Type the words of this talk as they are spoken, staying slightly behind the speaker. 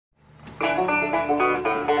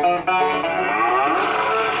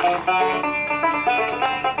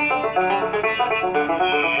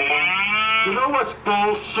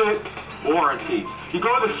bullshit. Warranties. You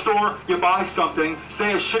go to the store, you buy something,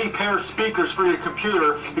 say a shitty pair of speakers for your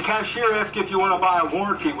computer, the cashier asks you if you want to buy a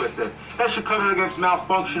warranty with it. That should cover it against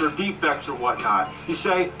malfunction or defects or whatnot. You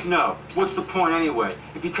say, no. What's the point anyway?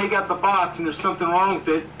 If you take out the box and there's something wrong with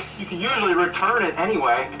it, you can usually return it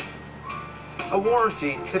anyway. A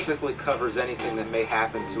warranty typically covers anything that may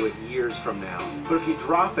happen to it years from now. But if you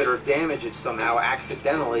drop it or damage it somehow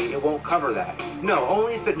accidentally, it won't cover that. No,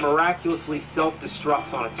 only if it miraculously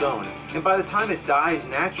self-destructs on its own. And by the time it dies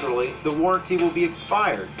naturally, the warranty will be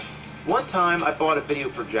expired. One time I bought a video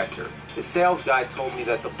projector. The sales guy told me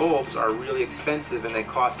that the bulbs are really expensive and they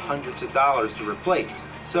cost hundreds of dollars to replace.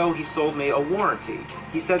 So he sold me a warranty.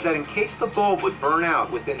 He said that in case the bulb would burn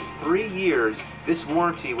out within 3 years, this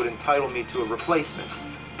warranty would entitle me to a replacement.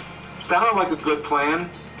 Sounded like a good plan.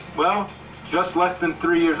 Well, just less than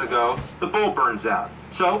 3 years ago, the bulb burns out.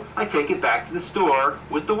 So I take it back to the store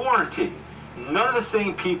with the warranty. None of the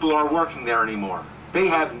same people are working there anymore. They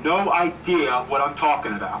have no idea what I'm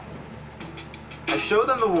talking about. I show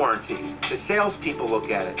them the warranty. The salespeople look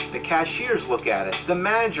at it. The cashiers look at it. The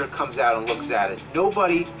manager comes out and looks at it.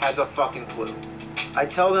 Nobody has a fucking clue. I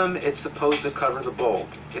tell them it's supposed to cover the bulb.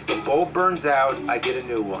 If the bulb burns out, I get a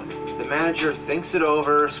new one. The manager thinks it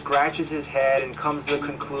over, scratches his head, and comes to the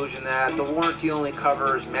conclusion that the warranty only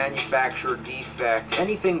covers manufacturer defect,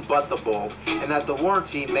 anything but the bulb, and that the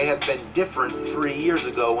warranty may have been different 3 years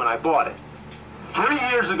ago when I bought it. 3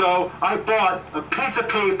 years ago, I bought a piece of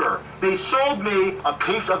paper. They sold me a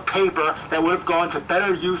piece of paper that would have gone to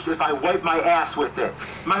better use if I wiped my ass with it.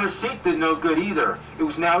 My receipt did no good either. It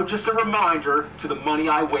was now just a reminder to the money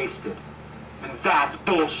I wasted. And that's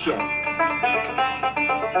bullshit.